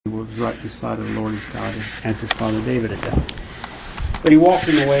what was right in the sight of the Lord his God, as his father David had done. But he walked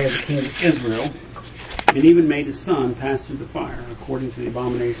in the way of the king of Israel, and even made his son pass through the fire, according to the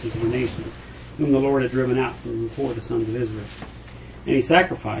abominations of the nations, whom the Lord had driven out from before the sons of Israel. And he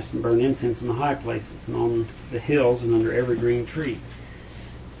sacrificed and burned incense in the high places, and on the hills, and under every green tree.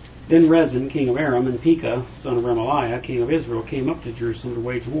 Then Rezin, king of Aram, and Pekah, son of Remaliah, king of Israel, came up to Jerusalem to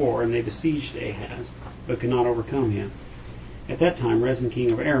wage war, and they besieged Ahaz, but could not overcome him. At that time Rezin,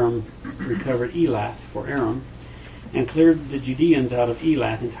 king of Aram, recovered Elath for Aram, and cleared the Judeans out of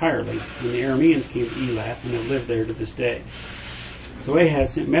Elath entirely, and the Arameans came to Elath, and have lived there to this day. So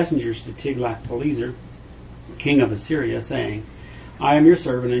Ahaz sent messengers to Tiglath-Pileser, king of Assyria, saying, I am your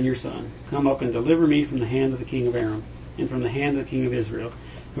servant and your son. Come up and deliver me from the hand of the king of Aram, and from the hand of the king of Israel,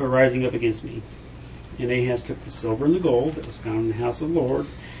 who are rising up against me. And Ahaz took the silver and the gold that was found in the house of the Lord,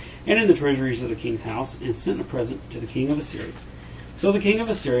 and in the treasuries of the king's house, and sent a present to the king of Assyria. So the king of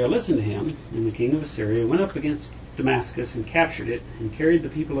Assyria listened to him, and the king of Assyria went up against Damascus, and captured it, and carried the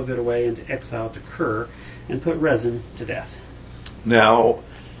people of it away into exile to Kir, and put Rezin to death. Now,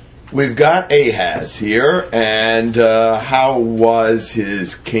 we've got Ahaz here, and how was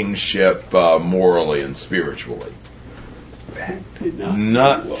his kingship morally and spiritually?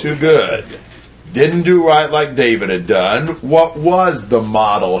 Not too good. Didn't do right like David had done. What was the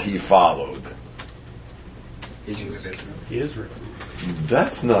model he followed? Israel.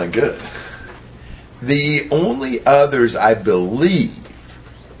 That's not good. The only others, I believe,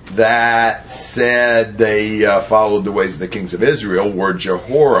 that said they followed the ways of the kings of Israel were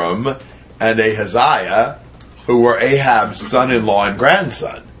Jehoram and Ahaziah, who were Ahab's son-in-law and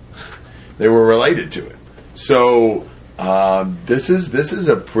grandson. They were related to him. So this is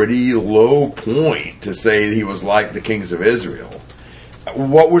a pretty low point to say he was like the kings of Israel.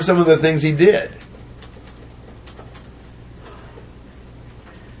 What were some of the things he did?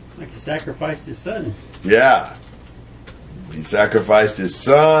 It's like he sacrificed his son. Yeah. He sacrificed his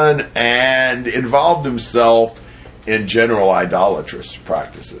son and involved himself in general idolatrous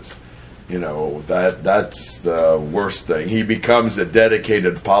practices. You know, that's the worst thing. He becomes a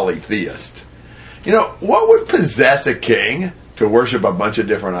dedicated polytheist. You know, what would possess a king to worship a bunch of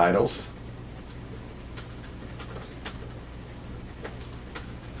different idols?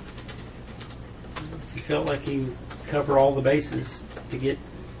 He felt like he would cover all the bases to get,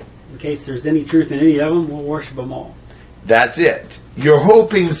 in case there's any truth in any of them, we'll worship them all. That's it. You're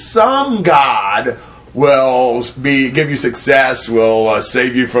hoping some God will give you success, will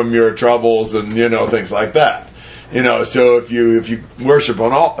save you from your troubles, and things like that. So if you worship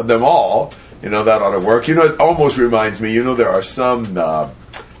on them all, that ought to work. It almost reminds me. There are some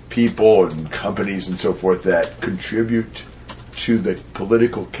people and companies and so forth that contribute to the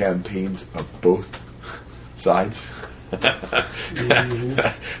political campaigns of both sides. Mm-hmm.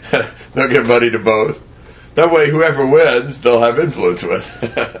 They'll give money to both. That way, whoever wins, they'll have influence with.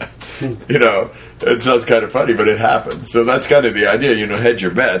 It sounds kind of funny, but it happens. So that's kind of the idea. Hedge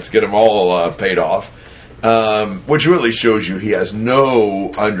your bets, get them all paid off, which really shows you he has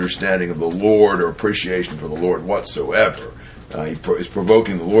no understanding of the Lord or appreciation for the Lord whatsoever. He is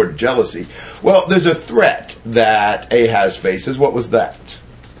provoking the Lord to jealousy. Well, there's a threat that Ahaz faces. What was that?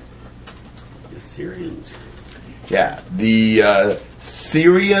 The Syrians. Yeah, the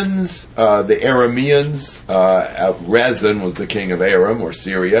Syrians, the Arameans, Rezin was the king of Aram, or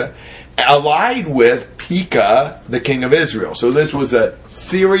Syria, allied with Pekah, the king of Israel. So this was a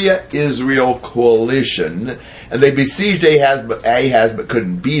Syria-Israel coalition, and they besieged Ahaz but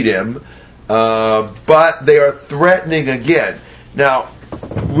couldn't beat him, but they are threatening again. Now,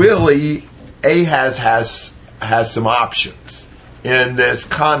 really, Ahaz has some options in this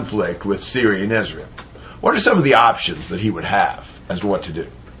conflict with Syria and Israel. What are some of the options that he would have as to what to do?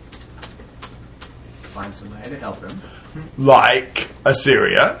 Find somebody to help him. Like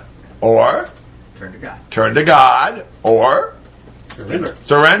Assyria, or turn to God, or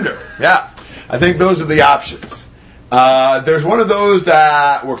surrender. Yeah. I think those are the options. There's one of those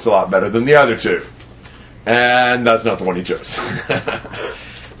that works a lot better than the other two. And that's not the one he chose.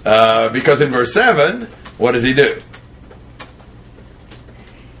 Because in verse 7, what does he do?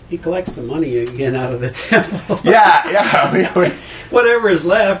 He collects the money again out of the temple. Yeah. Whatever is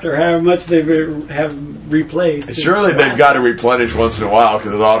left, or however much they have replaced. Surely they've got to replenish once in a while,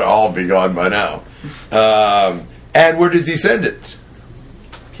 because it ought to all be gone by now. And where does he send it?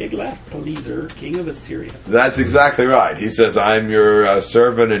 Tiglath-Pileser, king of Assyria. That's exactly right. He says, I'm your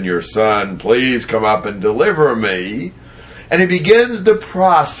servant and your son. Please come up and deliver me. And he begins the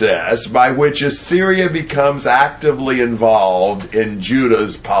process by which Assyria becomes actively involved in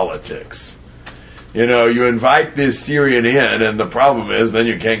Judah's politics. You invite the Assyrian in, and the problem is then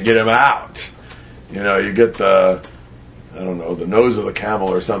you can't get him out. You get the nose of the camel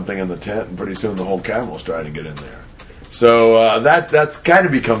or something in the tent, and pretty soon the whole camel's trying to get in there. So that's kind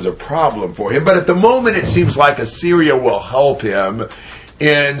of becomes a problem for him. But at the moment, it seems like Assyria will help him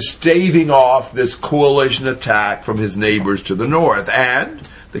in staving off this coalition attack from his neighbors to the north. And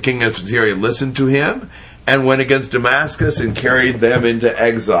the king of Assyria listened to him and went against Damascus and carried them into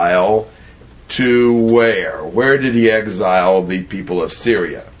exile to where? Where did he exile the people of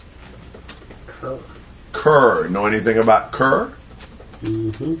Syria? Kir. Know anything about Kir?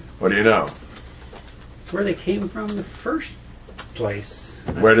 Mm-hmm. What do you know? It's where they came from in the first place.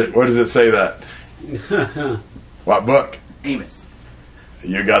 Where does it say that? What book? Amos.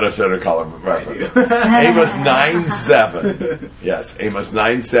 You got a center column reference. Amos 9:7. Yes, Amos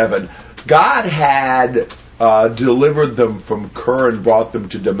 9:7. God had delivered them from Kir and brought them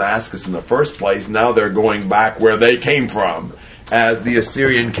to Damascus in the first place. Now they're going back where they came from, as the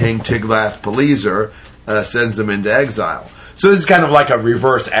Assyrian king Tiglath-Pileser sends them into exile. So this is kind of like a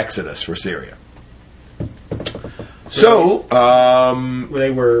reverse exodus for Syria. So what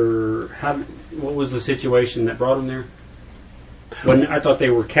was the situation that brought them there? When I thought they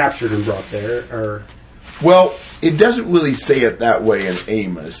were captured and brought there, or well, it doesn't really say it that way in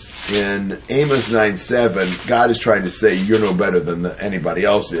Amos. In Amos 9:7, God is trying to say, you're no better than anybody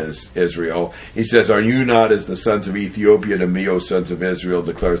else is, Israel. He says, are you not as the sons of Ethiopia to me, O sons of Israel,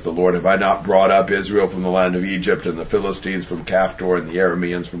 declares the Lord? Have I not brought up Israel from the land of Egypt, and the Philistines from Caphtor, and the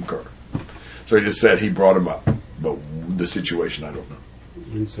Arameans from Kir? So he just said he brought them up. But the situation, I don't know.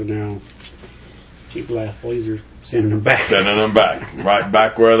 And so now, Tiglath-Pileser's sending them back. Sending them back. Right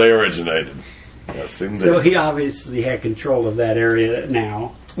back where they originated. Yes, indeed. So he obviously had control of that area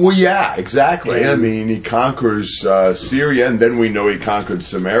now. Well, yeah, exactly. I mean, he conquers Syria, and then we know he conquered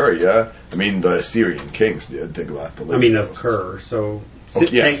Samaria. I mean, the Assyrian kings did. Tiglath-Pileser. I mean, of Kir. So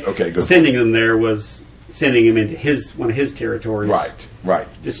good. Sending them there was sending him into one of his territories. Right.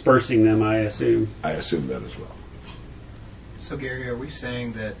 Dispersing them, I assume. I assume that as well. So, Gary, are we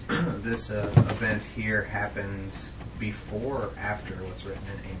saying that this event here happens before or after what's written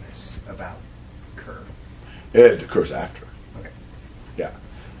in Amos about Kir? It occurs after. Okay. Yeah.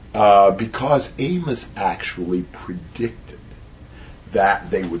 Because Amos actually predicted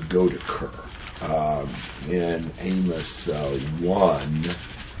that they would go to Kir. In Amos 1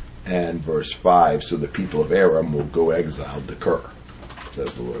 and verse 5, so the people of Aram will go exiled to Kir.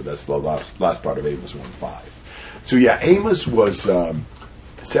 Says the Lord. That's the last part of Amos 1:5. So yeah, Amos was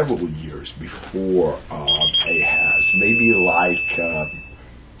several years before Ahaz, maybe like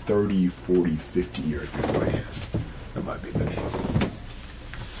 30, 40, 50 years before Ahaz. That might be many.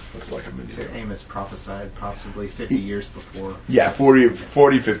 Looks like a many. So Amos prophesied possibly 50 years before. Yeah, 40,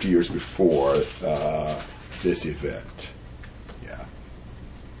 50 years before this event. Yeah.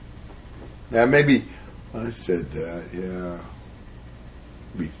 Now maybe, I said that, yeah,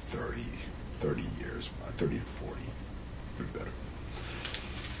 maybe 30 years, 30 to 40. Better.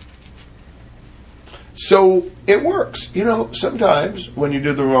 So it works. Sometimes when you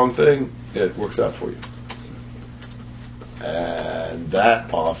do the wrong thing, it works out for you. And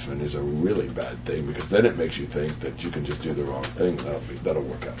that often is a really bad thing, because then it makes you think that you can just do the wrong thing. That'll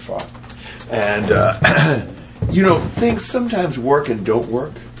work out fine. And, things sometimes work and don't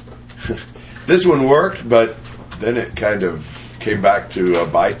work. This one worked, but then it kind of came back to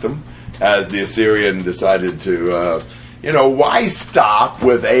bite them, as the Assyrian decided to... why stop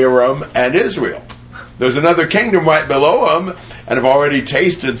with Aram and Israel? There's another kingdom right below them, and have already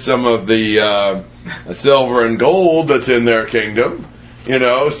tasted some of the silver and gold that's in their kingdom.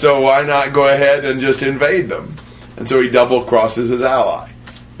 So why not go ahead and just invade them? And so he double crosses his ally.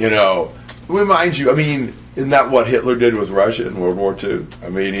 Reminds you, isn't that what Hitler did with Russia in World War II?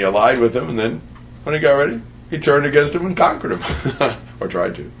 He allied with them, and then when he got ready, he turned against them and conquered them. Or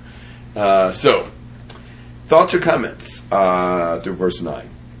tried to. So, thoughts or comments through verse 9?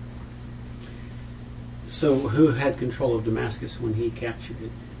 So who had control of Damascus when he captured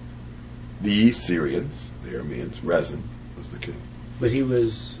it? The Syrians, the Arameans. Rezin was the king. But he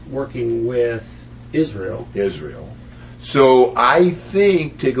was working with Israel. So I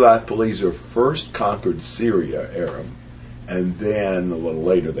think Tiglath-Pileser first conquered Syria, Aram, and then a little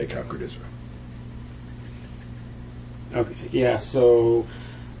later they conquered Israel. Okay, yeah, so...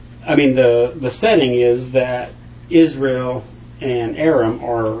 the setting is that Israel and Aram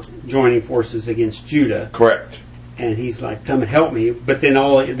are joining forces against Judah. Correct. And he's like, come and help me. But then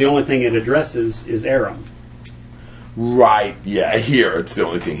the only thing it addresses is Aram. Right, yeah, here it's the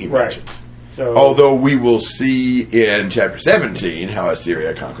only thing he mentions. So, although we will see in chapter 17 how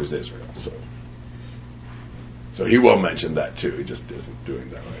Assyria conquers Israel. So. So he will mention that too. He just isn't doing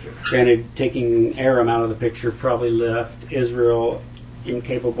that right here. Granted, taking Aram out of the picture probably left Israel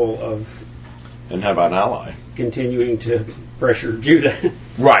incapable of And have an ally. continuing to pressure Judah.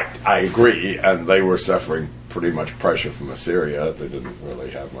 Right, I agree. And they were suffering pretty much pressure from Assyria. They didn't really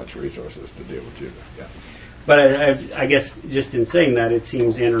have much resources to deal with Judah. Yeah. But I guess just in saying that, it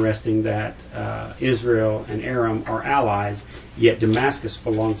seems interesting that Israel and Aram are allies, yet Damascus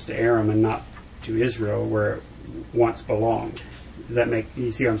belongs to Aram and not to Israel, where it once belonged. Does that make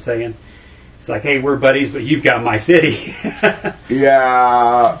you see what I'm saying? It's like, hey, we're buddies, but you've got my city.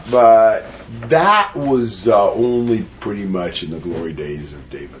 Yeah, but that was only pretty much in the glory days of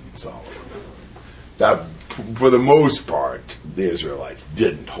David and Solomon. That, for the most part, the Israelites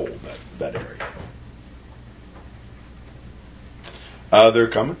didn't hold that area. Other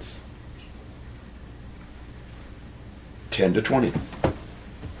comments? 10 to 20.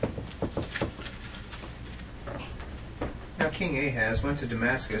 Now King Ahaz went to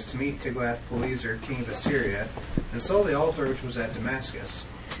Damascus to meet Tiglath-Pileser, king of Assyria, and saw the altar which was at Damascus.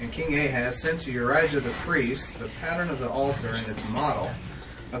 And King Ahaz sent to Urijah the priest the pattern of the altar and its model,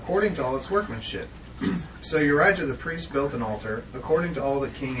 according to all its workmanship. So Urijah the priest built an altar, according to all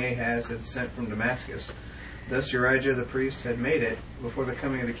that King Ahaz had sent from Damascus. Thus Urijah the priest had made it before the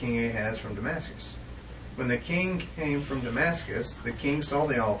coming of the king Ahaz from Damascus. When the king came from Damascus, the king saw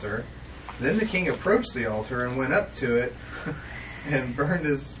the altar. Then the king approached the altar and went up to it and burned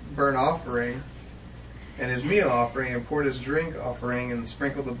his burnt offering and his meal offering and poured his drink offering and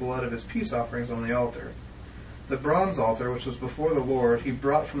sprinkled the blood of his peace offerings on the altar. The bronze altar, which was before the Lord, he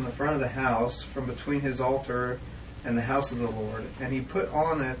brought from the front of the house, from between his altar and the house of the Lord, and he put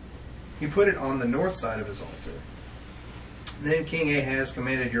it on the north side of his altar. Then King Ahaz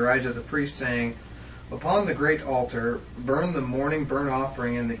commanded Urijah the priest, saying, Upon the great altar burn the morning burnt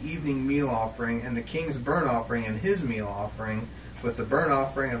offering and the evening meal offering, and the king's burnt offering and his meal offering, with the burnt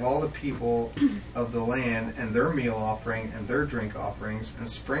offering of all the people of the land, and their meal offering and their drink offerings, and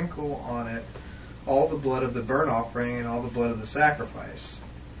sprinkle on it all the blood of the burnt offering and all the blood of the sacrifice.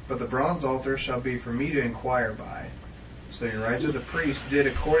 But the bronze altar shall be for me to inquire by. So Urijah the priest did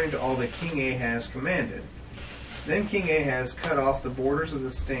according to all that King Ahaz commanded. Then King Ahaz cut off the borders of the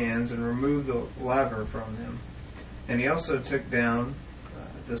stands and removed the laver from them. And he also took down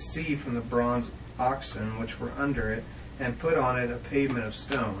the sea from the bronze oxen which were under it, and put on it a pavement of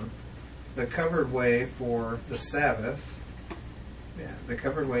stone, the covered way for the Sabbath,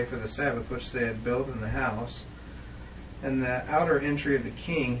 which they had built in the house. And the outer entry of the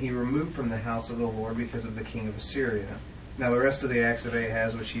king he removed from the house of the Lord because of the king of Assyria. Now the rest of the acts of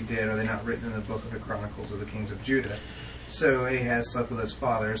Ahaz which he did, are they not written in the book of the Chronicles of the kings of Judah? So Ahaz slept with his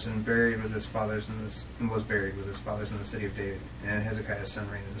fathers and was buried with his fathers in the city of David. And Hezekiah's son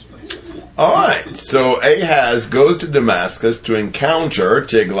reigned in his place. All right, so Ahaz goes to Damascus to encounter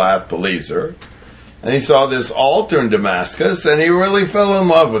Tiglath-Pileser, and he saw this altar in Damascus, and he really fell in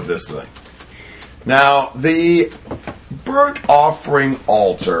love with this thing. Now, the burnt offering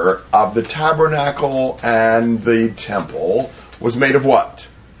altar of the tabernacle and the temple was made of what?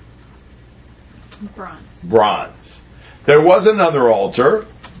 Bronze. There was another altar,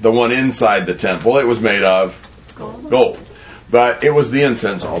 the one inside the temple. It was made of gold. But it was the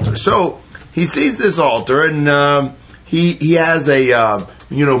incense altar. So he sees this altar, and he has a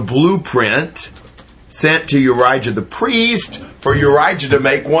blueprint sent to Urijah the priest for Urijah to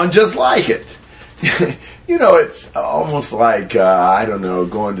make one just like it. It's almost like,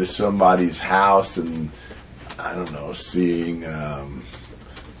 going to somebody's house and, seeing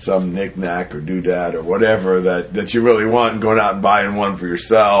some knick-knack or doodad or whatever that you really want, and going out and buying one for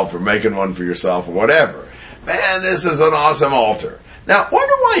yourself or making one for yourself or whatever. Man, this is an awesome altar. Now,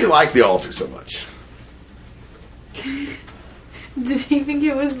 wonder why you like the altar so much. Did he think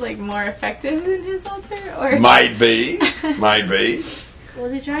it was more effective than his altar? Or Might be.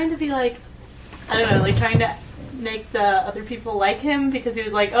 Was he trying to be trying to make the other people like him because he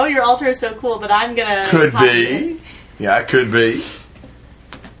was like, oh, your altar is so cool, but I'm gonna Could be. It. Yeah, it could be.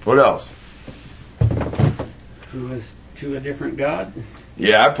 What else? Who is to a different god?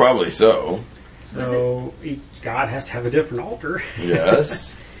 Yeah, probably so. So each god has to have a different altar.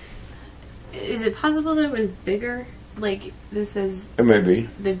 Yes. Is it possible that it was bigger? This is it may be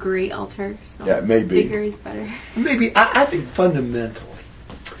the great altar. So yeah, it may be. Bigger is better. Maybe. I think fundamentally,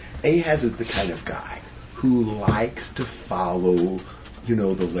 Ahaz is the kind of guy who likes to follow,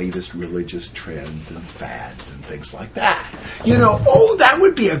 the latest religious trends and fads and things like that. That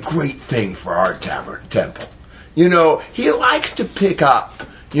would be a great thing for our temple. He likes to pick up,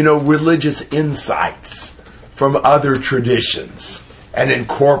 religious insights from other traditions and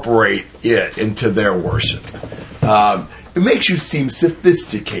incorporate it into their worship. It makes you seem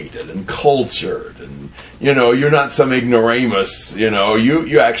sophisticated and cultured, and you're not some ignoramus.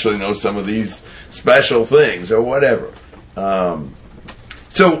 You actually know some of these special things or whatever.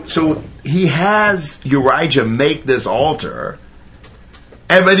 So he has Urijah make this altar,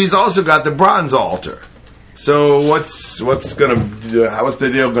 but he's also got the bronze altar. So what's the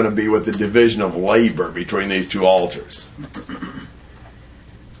deal going to be with the division of labor between these two altars?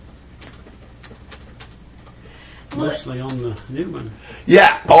 Mostly on the new one.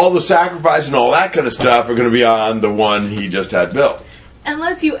 Yeah, all the sacrifice and all that kind of stuff are going to be on the one he just had built.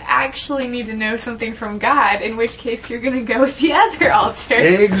 Unless you actually need to know something from God, in which case you're going to go with the other altar.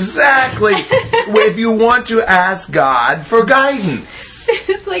 Exactly. If you want to ask God for guidance.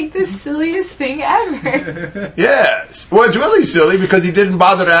 It's like the silliest thing ever. Yes. Well, it's really silly because he didn't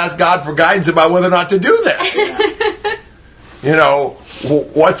bother to ask God for guidance about whether or not to do this.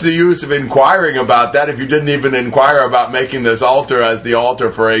 What's the use of inquiring about that if you didn't even inquire about making this altar as the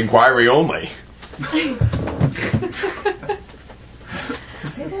altar for inquiry only? Say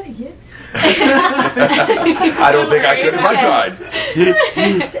that again. I don't think I could if I tried.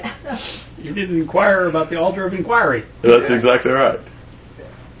 You didn't inquire about the altar of inquiry. That's exactly right.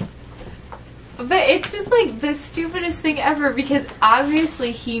 But it's just like the stupidest thing ever, because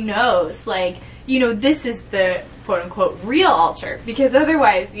obviously he knows, this is the quote-unquote real altar, because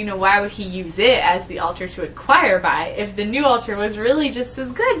otherwise, why would he use it as the altar to inquire by if the new altar was really just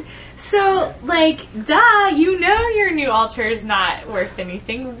as good? So, your new altar is not worth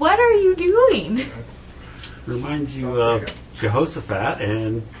anything. What are you doing? Reminds you of Jehoshaphat,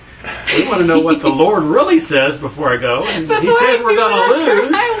 and we want to know what the Lord really says before I go. And he says we're going to lose,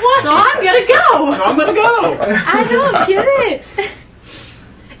 so I'm going to go. So I'm going to go. I don't get it.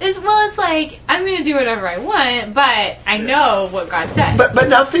 It's like, I'm going to do whatever I want, but I know what God said. But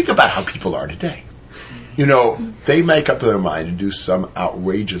now think about how people are today. They make up their mind to do some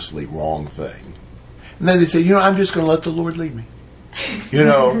outrageously wrong thing. And then they say, I'm just going to let the Lord lead me. They're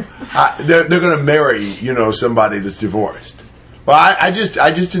going to marry, somebody that's divorced. Well, I'll just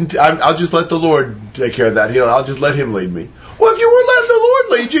let the Lord take care of that. I'll just let him lead me. Well, if you were letting the Lord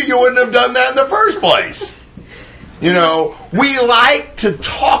lead you wouldn't have done that in the first place. We like to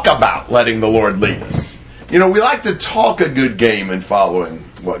talk about letting the Lord lead us. We like to talk a good game and following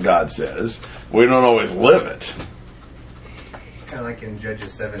what God says. We don't always live it. It's kind of like in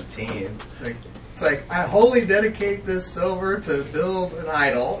Judges 17. It's like, I wholly dedicate this silver to build an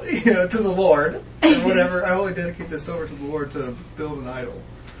idol, to the Lord. Or whatever. I wholly dedicate this silver to the Lord to build an idol.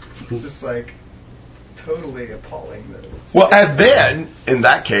 It's just totally appalling. Well, and then, in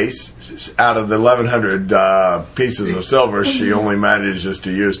that case, out of the 1,100 pieces of silver, she only manages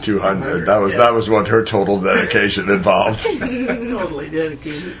to use 200. That was what her total dedication involved. Totally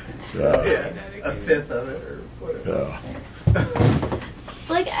dedicated. A fifth of it, or whatever.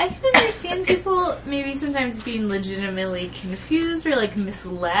 I can understand people maybe sometimes being legitimately confused or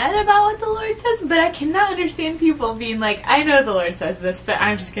misled about what the Lord says, but I cannot understand people being I know the Lord says this, but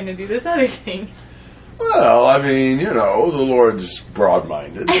I'm just going to do this other thing. Well, the Lord's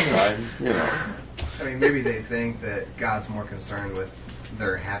broad-minded. Maybe they think that God's more concerned with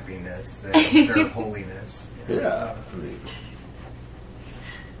their happiness than their holiness. Yeah.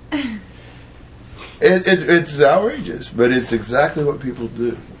 It's outrageous, but it's exactly what people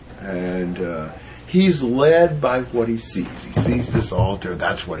do. And he's led by what he sees. He sees this altar,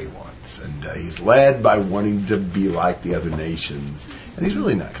 that's what he wants. And he's led by wanting to be like the other nations. And he's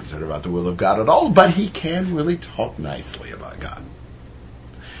really not concerned about the will of God at all, but he can really talk nicely about God.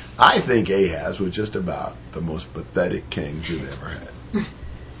 I think Ahaz was just about the most pathetic king you've ever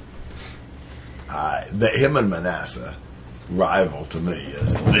had. Him and Manasseh rival to me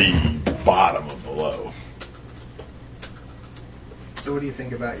as the bottom of the low. So what do you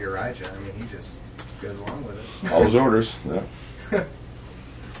think about Urijah? He just goes along with it. All his orders. Yeah.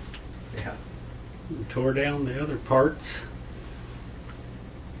 Yeah. Tore down the other parts.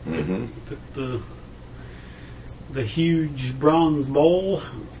 Mm-hmm. Took the huge bronze bowl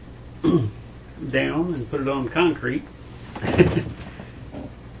down and put it on concrete.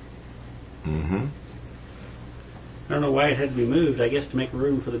 Mm-hmm. I don't know why it had to be moved. I guess to make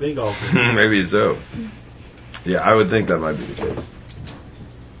room for the big altar. Maybe so. Yeah, I would think that might be the case.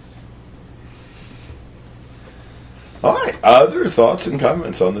 All right. Other thoughts and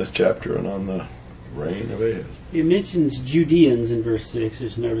comments on this chapter and on the reign of Ahaz? It mentions Judeans in verse 6.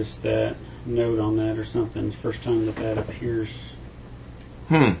 Just notice that note on that or something. It's the first time that appears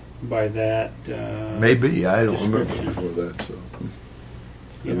by that maybe. I don't remember description. before that. So.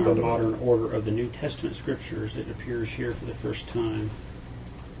 in our modern order of the New Testament scriptures. It appears here for the first time.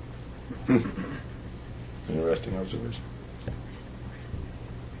 Interesting observation.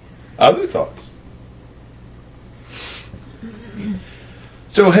 Other thoughts?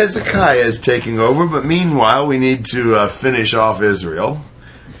 So Hezekiah is taking over, but meanwhile we need to finish off Israel.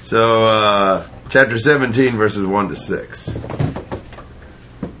 So chapter 17, verses 1 to 6.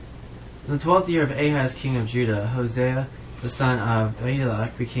 In the 12th year of Ahaz, king of Judah, Hosea, the son of Belah,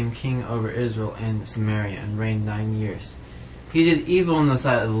 became king over Israel and Samaria, and reigned 9 years. He did evil in the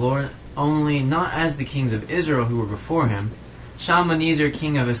sight of the Lord, only not as the kings of Israel who were before him. Shalmaneser,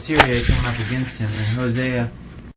 king of Assyria, came up against him, and Hosea